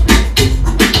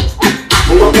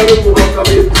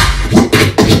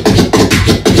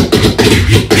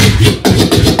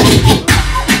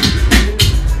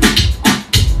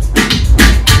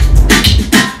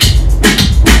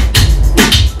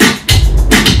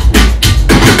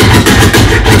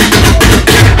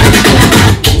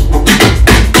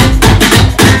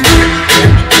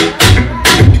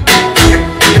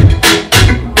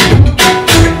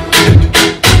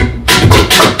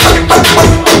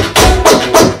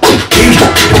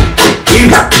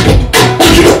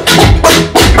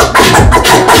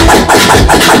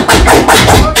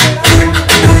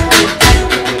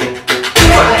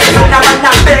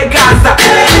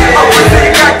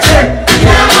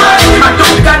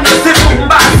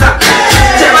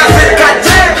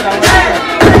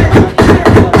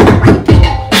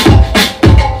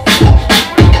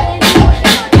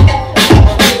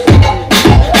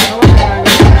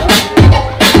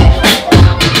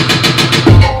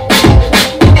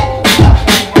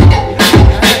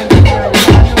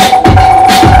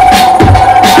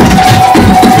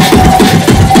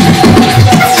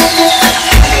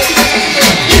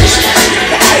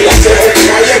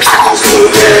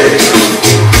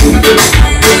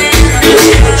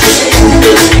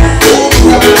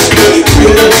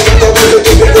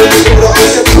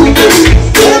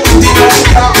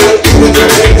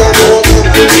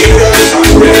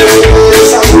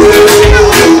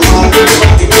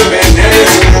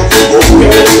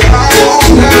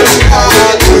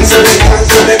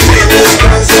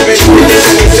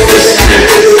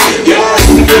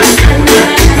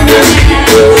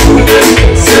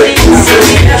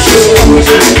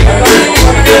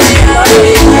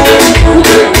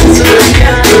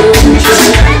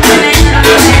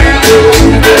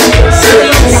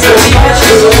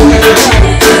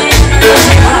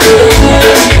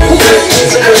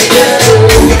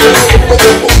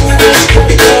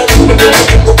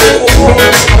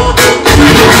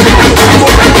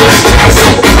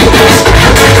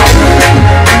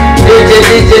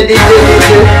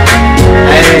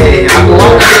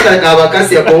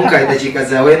abakasi yakonka dakika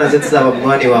zawe nazo tuzaba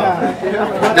mwani wawe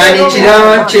nani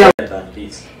kiraba cya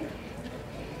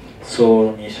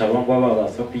so nishabangwa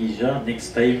babasa kwija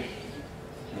next time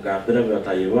mugambira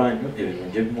bataye banyu ibintu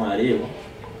nje mwareba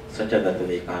such that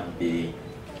they can be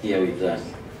here with us.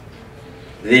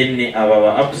 Then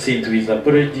aba absent with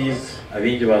apologies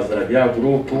abinje bazara bya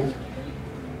group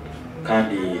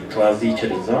kandi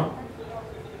twazicereza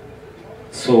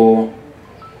so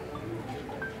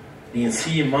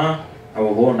insima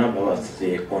abo bona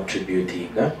babasize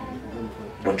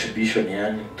contribution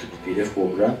yani to be for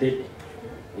granted.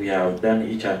 We have done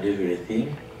each and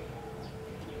everything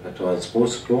that was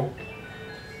possible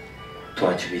to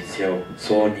achieve it.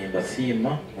 So ni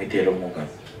basima mwitero munga.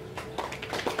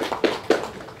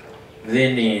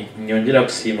 Then nyongera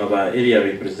kusima ba area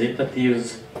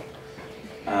representatives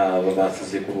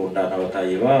babasize kurundana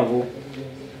bataye babo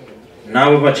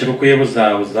nabo bacirukuye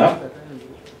buzabuza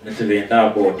nitubenda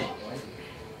bodi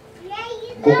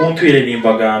kuko ntwire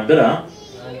nimbagambira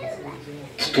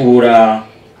tutura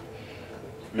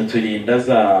nuturinda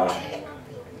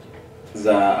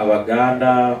za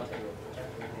abaganda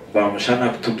bamushana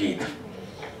kutugita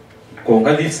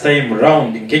konga this time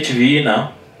round nkechibina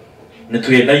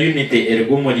nituyenda unity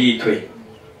ergo muri itwe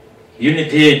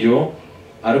unity ejo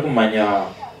ari kumanya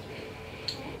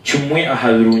chumwe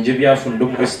ahabirunje byafunda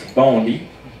mu westbound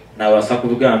nabasa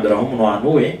kubigambira ho umuntu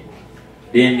wanuwe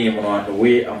then mwandu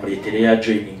we amuletere ya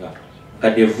joininga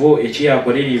kadevo echi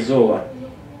yakorera izoba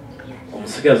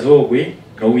omusigazi ogwe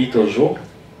no witojo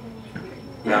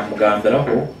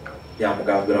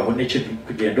yamugambiraho n'icyo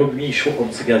kugenda misho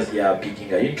omusigazi ya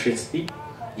pikinga interest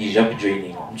yija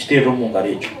kujoininga mukitero mu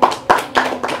ngarejo.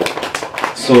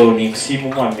 So ni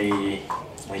msimu mwami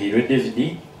muhirwe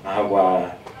David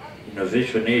ahagwa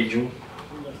innovation ejo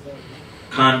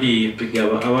kandi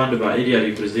pigaba abantu ba area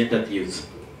representatives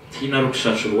tina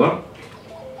rukushashurwa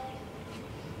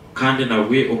kandi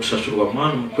nawe okushashurwa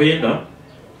mwana mukwenda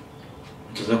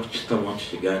tuza kuchita mu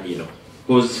kiganiro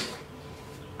because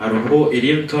aruho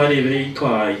eri twarebere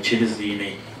yitwa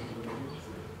ichirizine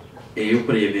eyo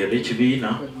kurebera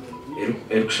ekibina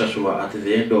erukushashurwa at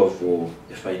the end of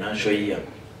the financial year.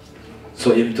 So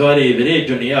twarebere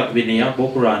ejo ni yakubine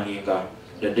yabokuranninga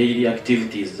the daily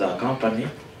activities za company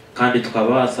kandi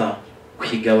tukabasa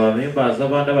kwigaba members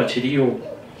abandi abakiriyo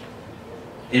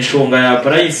inshonga ya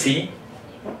price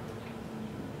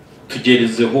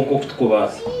tugereze hoko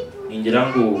kutubasa ingira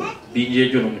ngo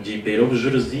binjejo no mujimbero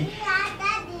bujuruzi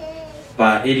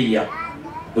ba area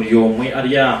buri omwe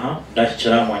ari aha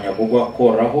ndashira amanya gugwa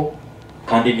koraho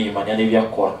kandi nimanya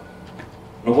n'ibyakora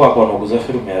nubwo akona guza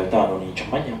filime ya 5 n'icyo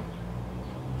manya.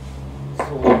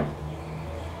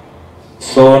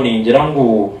 So ningira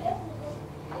ngo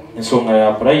insonga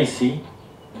ya price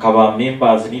kaba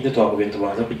members nide twakubenta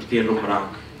banza kugitera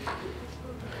umuranga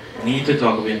nide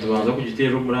twakubenta banza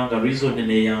kugitera umuranga reason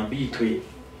ne yambitwe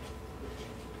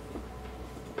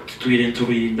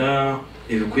turinda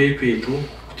ebikwekwetu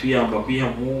tuyamba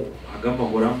kwihamu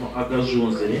agamahoramo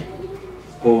agazunzere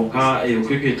konka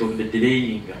ebikwekwetu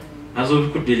bedelayinga nazo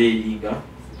bikudelayinga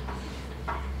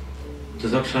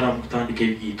tuzakushara mu kutandika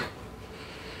ibyito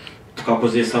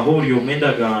tukakozesa aho buri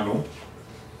umendagano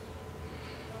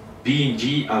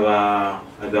binji aba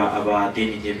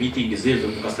teninge meeting zezo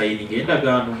mukasayininga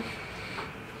endagano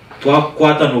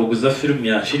twakwata noguza film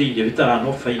ya shiringe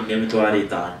bitano fine mitware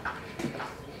 5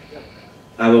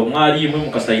 abo mwari imwe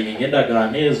mukasayininga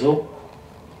endagano ezo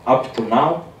up to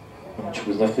now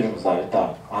muchukuza film za 5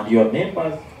 and your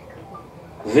members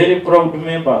very proud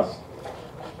members.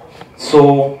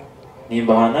 So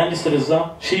nimba hanani sereza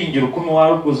shiringe 10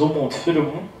 waruguza umuntu film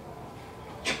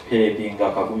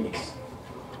chupedinga Kagumix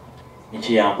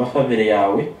nchi yamba family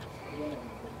yawe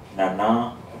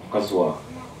nana mukazi wawe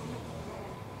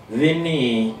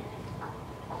vini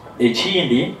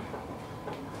ekindi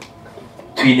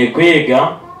twine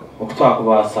kwega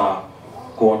okutwakubasa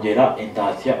kongera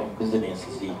entasya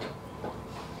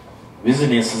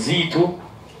business zitu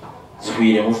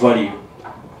zihwire mu value.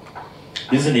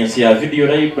 Business ya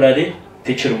video library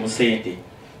tekero musente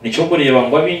nicho kureba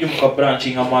ngo abindi muka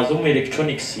branching amazo mu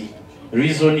electronics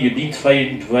reason you didn't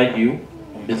find value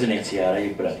in business ya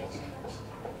library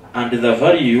and the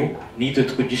value need to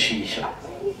kujishisha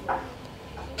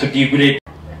to degrade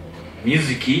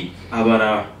music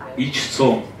abara each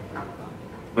song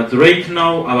but right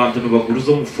now abantu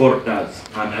baguruzo mu folders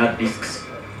and hard disks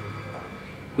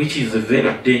which is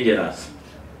very dangerous.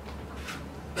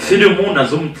 Filmu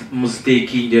nazo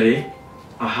mustakingere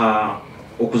aha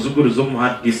okuzuguruzo mu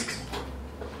hard disks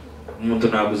umuntu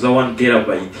naguza 1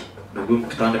 terabyte nubwo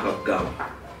mutandika kugaba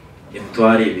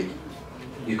emtware ebi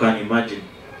you can imagine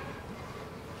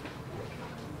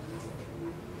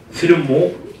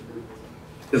filmu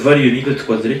value nito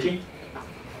tukozereki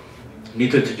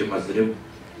nito tujumaziremo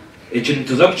ekintu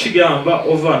tuza kuchigamba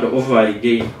over and over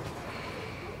again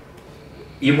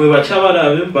imwe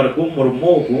bachabarabe mbargo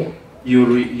murumogo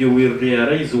you will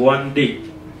realize one day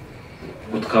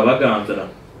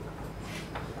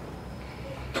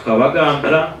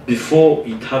tukabagambira before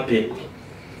it happened.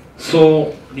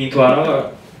 So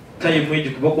nitwara time mwe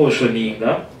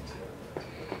kubakoshoninga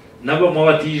nabo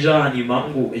mwabatija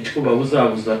hanimangu ekikuba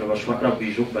buzabuzana bashobora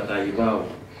kwijo batayibaho.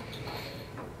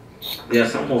 There are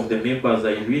some of the members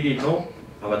I really know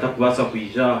abatakubasa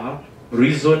kwijaha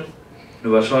reason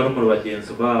no bashobora mu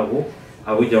bagenzi babo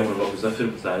abujya mu baguza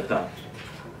film za leta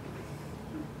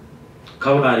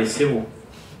kabare sebo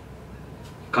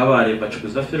kabare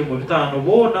bacuguza film bitano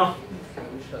bona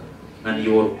na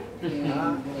niyoro.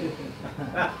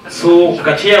 So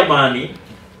chairman,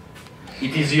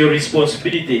 it is your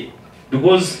responsibility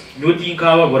because nothing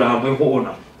kaba bora hamwe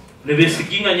hoona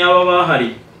nebesikinga nyaba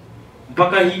bahari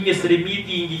mpaka hinge sere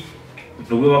meeting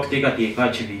nobwe bakuteka teka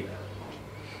chibi.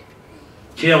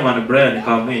 Chairman Brian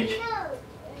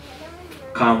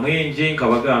Kamwenje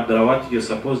nkabagandara what you're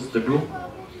supposed to do.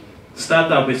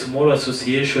 Start up a small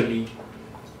association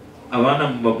abana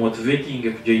motivating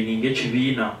kujoining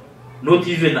ekibina not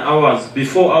even hours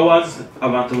before hours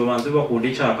abantu babanze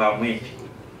bakunde cyaka Kamwenje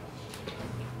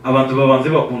abantu babanze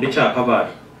bakunde cyakabaye.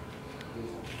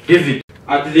 David,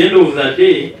 at the end of the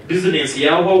day, business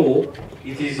yaho,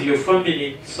 it is your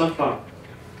family suffer.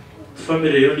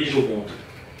 Family yo nijo muntu.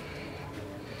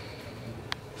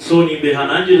 So nimbe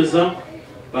hanangiriza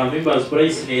ba members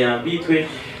price ne yambitwe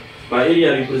ba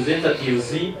area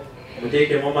representatives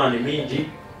muteke momani mingi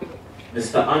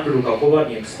Mr. Andrew Kakoba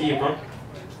ni msima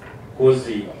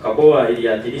kozi Kakoba ili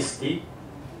at least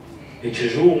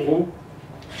ikijungu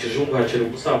hachero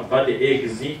kusambade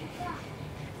eggs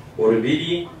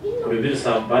oribiri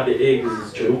sambade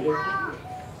eggs chirumu.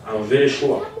 I'm very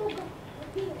sure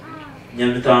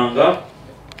Nyamitanga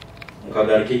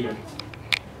mukagarike nyuma.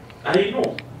 I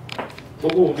know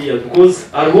because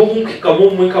arubunki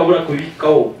kamumwe kabura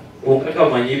kubikaho ukaka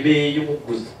manyebe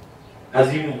y'umuguzi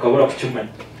azimu kabura kucyumana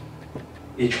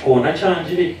ikona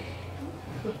cyanjire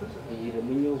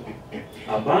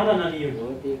abana na niyo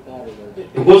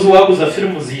because waguza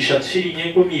film zishatu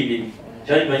shirinye ko mibiri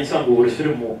cyane banyisango buri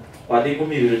film wade ko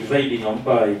mibiri dividing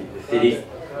ambaye 3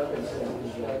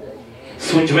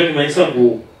 so njye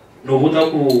banyisango no buta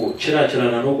ku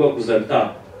kiracirana no gwaguza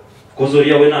bita kozo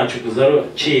yawe nacu kuzaro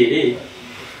chere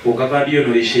ukakandi yo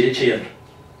no ishere cyane.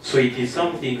 So it is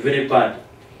something very bad.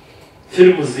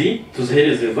 Films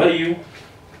tuzihereze value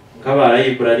nk'aba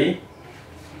library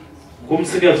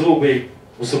kumsigaza ubwe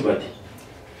usubati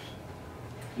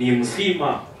ni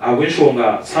musima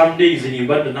agweshonga some days ni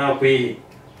mbanda nakwe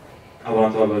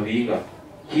abantu babinga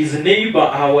his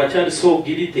neighbor awachari so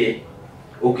girite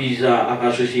okija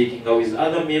akassociating with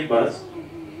other members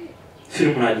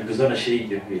film najikuzana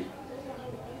shiringi mbili.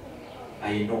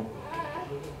 I know,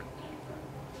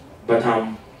 but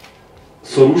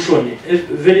solution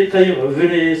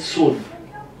very soon.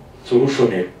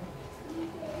 Solution.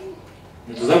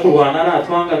 Ntuzakurwana na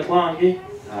twange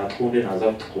atkunde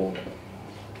naza tukunda.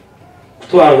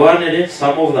 Kutwarwanere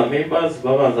some of the members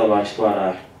babanza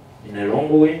bachitwara in a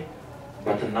wrong way,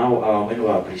 but now our men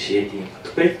were appreciating.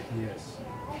 Yes.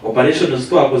 Operations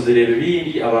twakozerera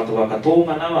bindi abantu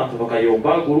bakatonga n'abantu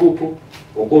bakayomba group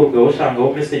uko ushanga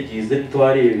wo messages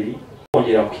ntwarebiri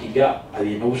kongera kwiga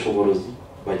abintu ubushobozi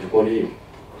bagikoreye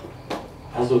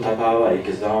hazotakaba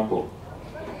example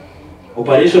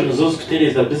operations zose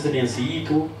kutereza business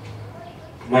yitu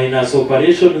minus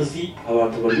operations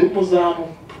abantu bari muzamu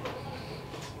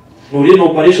nuri no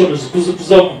operations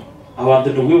kuzamu abantu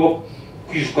nubwo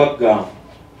kwishwa gama.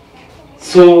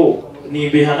 So ni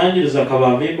bihanangiriza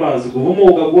kaba members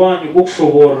gubumuga gwanyu bwo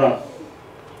kushobora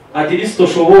at least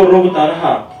toshobora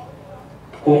butaraha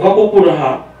kunga ko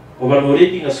kuraha abantu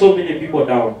rating so many people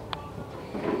down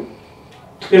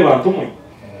twe bantumwe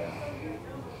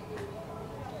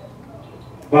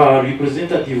ba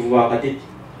representative wa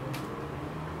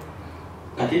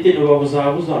katete no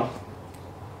babuza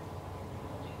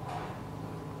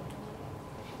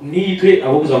nitwe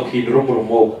abuza kwindura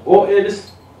umurumo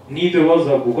OLS nitwe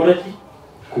baza gukora ki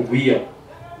kugwiya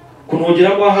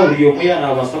kunogera kwa haburiyo muyana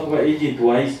abasa kuba agent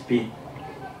wa ISP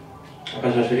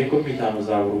akashashare ko mitano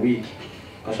za buri week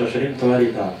akashashare mutwari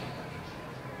ta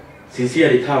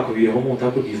sincere takubira ho muntu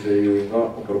akudiveringa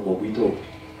umurumo gwito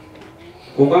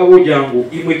kunga bujyango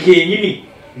imwe kenyini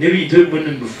nebito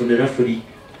mbone mbufunera free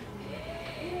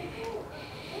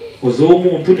uzo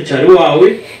muntu cyari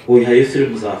wawe oyihaye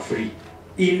film za free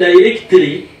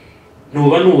indirectly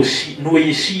no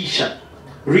yishisha.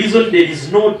 Reason there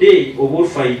is no day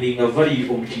of finding a value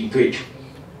from Chintu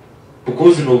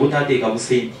because no butateka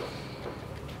busenti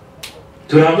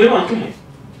turamwe bantumwe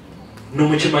no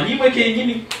mukimanimwe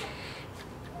kenyini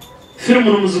film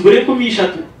no muzugure ko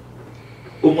mishatu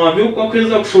umwami uko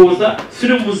akweza kushoza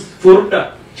film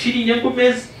forda shirinya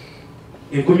komeza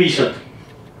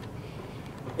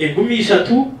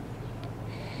engumishatu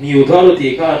ni utwaro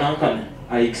teka nankana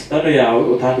a external yawe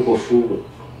utandu koshuro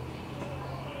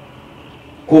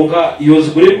konga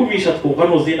yozugure kumisha twumva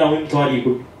nozina we mtwari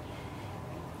ko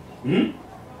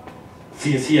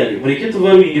sincerely mureke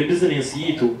tuvaruinge business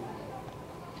yitu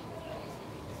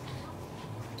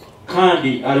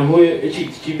kandi ariho iki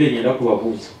kimbenya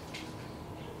ndakubabuza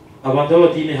abantu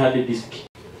batine hard disk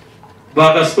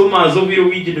ba customers obiro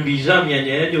wigino bijamya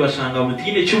nyanyo bashanga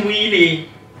mutine cyumwine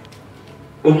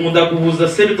omunda kubuza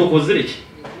seri tokozereke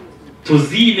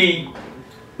tozine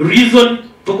reason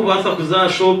tokubasa kuza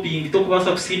shopping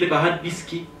tokubasa kusindika hard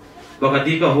disk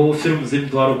bakadika ho film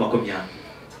z'imtwaro makomyana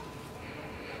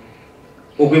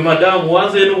ogwe madamu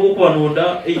waze no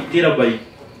kwanonda 8 terabyte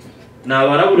na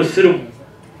barabura film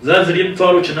zaziri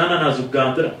mtwaro cinana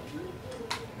nazugandira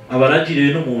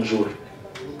abaragiriye no munjura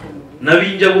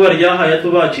nabinja bo bari yahaye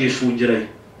tubacishungirayo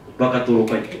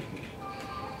bakatorokanye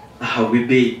aha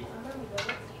webe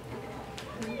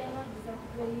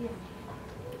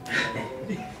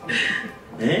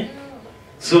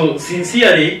So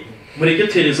sincerely mureke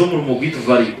terezo mu mugwitu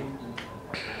value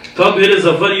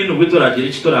twaguhereza value no gwitoragera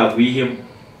iki toragwihemo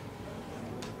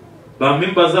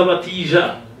bamimbaza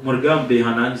batija mu rgambe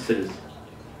hanangisereza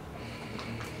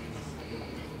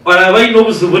arabayi no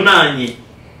buzubunanye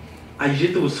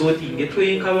ajite busotinge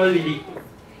twenka babiri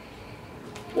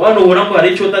wano urango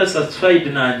ari cyo tari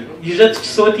satisfied nani ije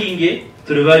tusotinge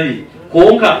turi babiri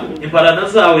konka imparana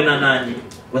zawe na nani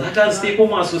batakazi ko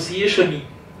mu association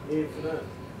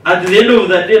at the end of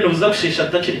the day nuza kushisha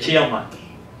tachiri chiyama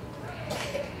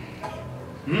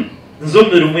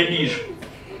nzomero mwenisho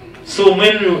so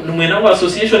mwena wa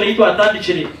association ito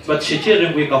atandikire batishekere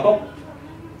ngweka ho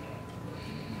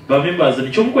bamembaza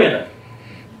nicyo mukwenda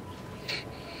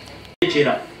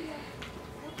kera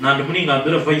nandi muri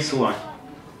ngambira voice one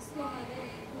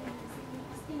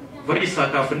vari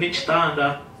sakafu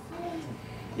n'ikitanda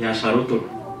ya sharoto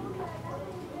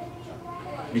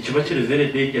nikiba kiri very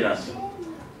dangerous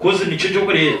kozi nicyo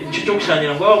cyo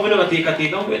kushanyira ngo abamwe bateka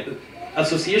ngo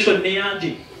association ne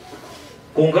yanje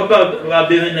konga ba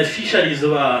beneficiaries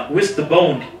ba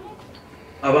westbound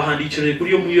abahandikire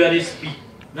kuri yo mu URSP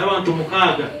n'abantu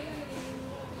mukaga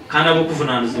kandi abo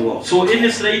kuvunanizwa so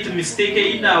any slight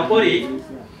mistake ina akore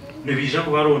nibija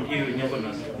ko baron iyo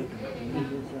nyabonaza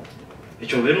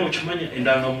icyo bero ukimanya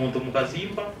indanga muntu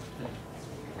mukazimba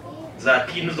za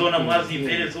tinu zona mwazi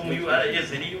impere zo mu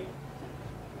URS riyo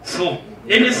so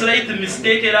any slight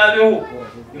mistake rabeho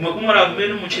imakumara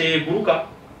kumena umuceye guruka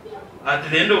at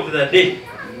the end of the day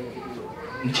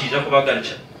nchija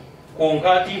kubagaricha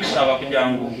konka tinkishaba kugira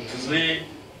ngo tuze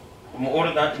mu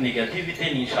all that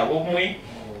negativity ni shabo mwe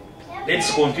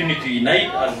let's continue to unite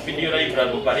as video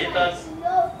library operators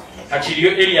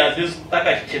achiriyo areas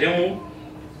takakiremu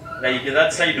like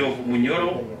that side of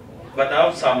Munyoro but I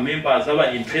have some members who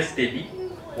are interested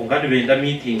ungani benda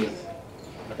meetings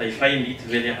but I find it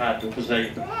very hard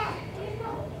kuzaida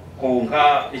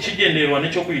konka ikigenderwa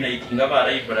n'icyo kuunitinga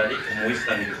ba library mu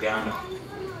Western Uganda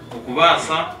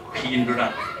ukubasa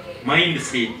kwindura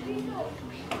mindset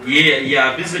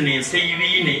ya business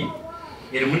y'ibine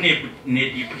iri ne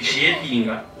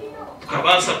depreciating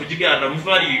tukabasa kujigara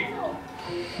mvari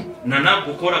nana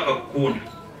gukora kakunda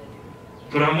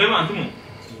turamwe bantu mu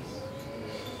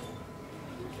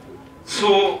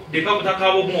so deka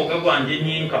butakabo mwoga gwanje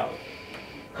nyinka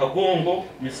kagongo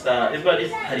Mr.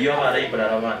 Everest hariyo aba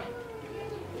library abandi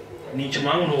ni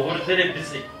chimangu no very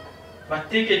busy but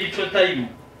take a little time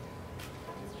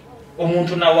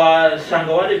omuntu na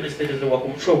washanga wale message wa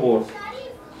kumshobora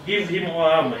give him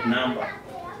my number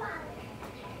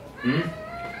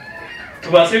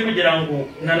tubase kugira ngo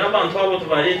na nabantu abo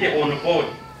tubarete on board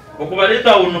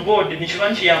okubareta on board ni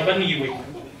chibanchi yamba niwe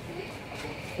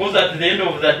because at the end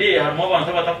of the day harimo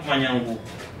abantu batakumanya ngo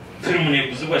turi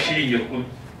muneguzwa shirinyo ko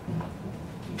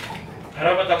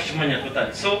haraba takushimanya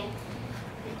totally so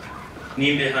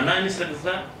nimbe hanani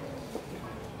serza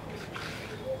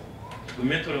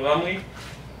gumetoro bamwe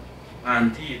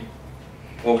until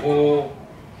obo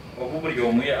buri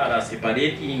omwe ara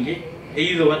separating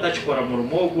eyizo batachikora mu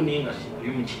rumogu ninga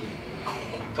y'umuki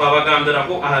twabagambira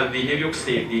ko ahabinye byo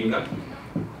kusevinga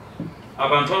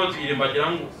abantu abo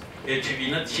twirimbagira ngo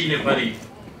ekibina kine value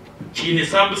kine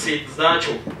subset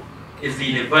zacho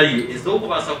ezine value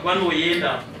ezokubasa kuba no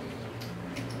yenda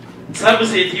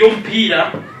subset yo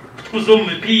mpira kuzo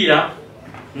mpira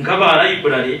ngaba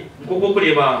library nkoko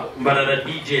kureba mbarara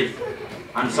DJs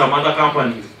and some other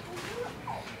companies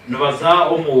nobaza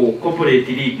omu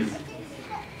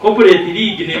corporate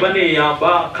league neba ne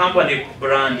yamba company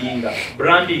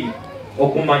branding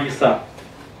okumanyisa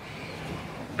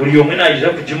buri omwe naija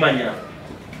kujimanya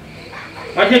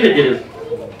bategereza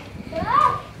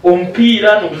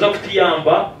ompira nokuza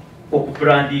kutiyamba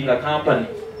okubrandinga company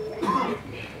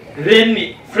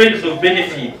then friends of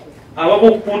benefit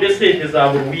ababo kukunde sente za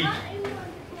buri week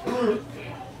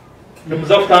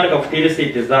numuza kutandika kutere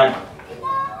sente zanyu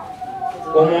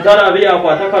omuntu arabe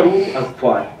yakwata karu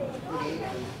azitwara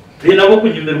then abo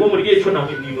kunyimerwa muri gecho na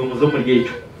mwingo muzo muri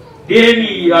gecho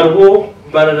then arho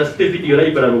barara ste video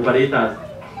library operators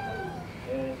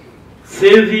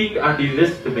saving and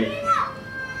investment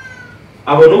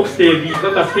abo no saving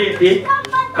kaka sente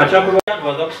kachako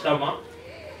baza kustama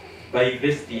by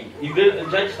investing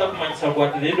just stop manyisa kwa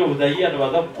at the end of the year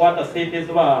baza kukwata sente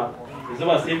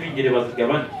ziba saving ire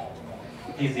bazigabana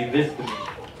it is investment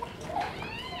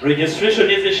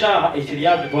registration is sha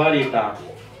ikiriya bitwareta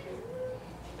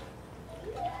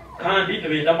kandi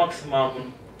nibenda maximum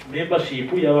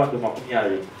membership y'abantu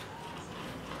 20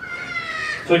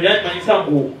 so njye manyisa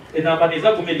ngo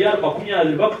enamaniza ku miliyari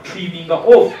 20 back trimming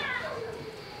off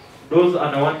those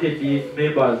unwanted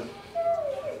members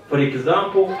for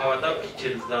example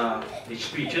abatakukicheza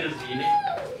ekitwikirizine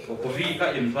okubika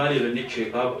emitwaliro ne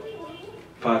check up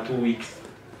for 2 weeks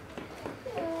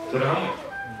turahamwe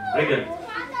again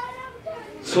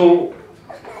so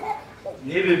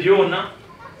nebe byona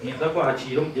niza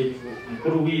kwakira umugeni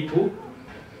mukuru witu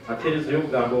aterezo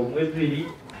y'ubwamba umwe bibiri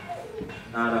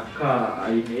naraka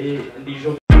aine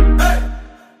ndijo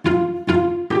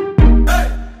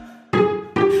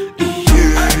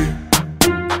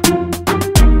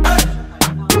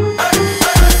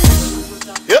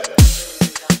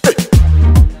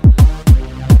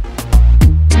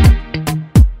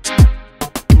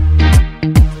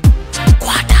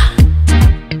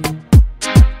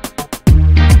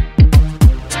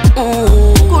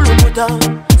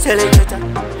Selecta,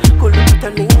 kuluta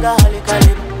ningale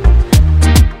kale.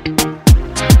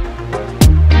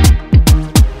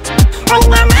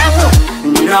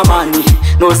 Nina mani,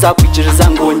 noza kuchiriza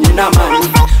ngo nina mani.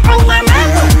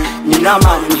 Nina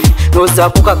mani, noza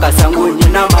kukakasa ngo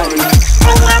nina mani.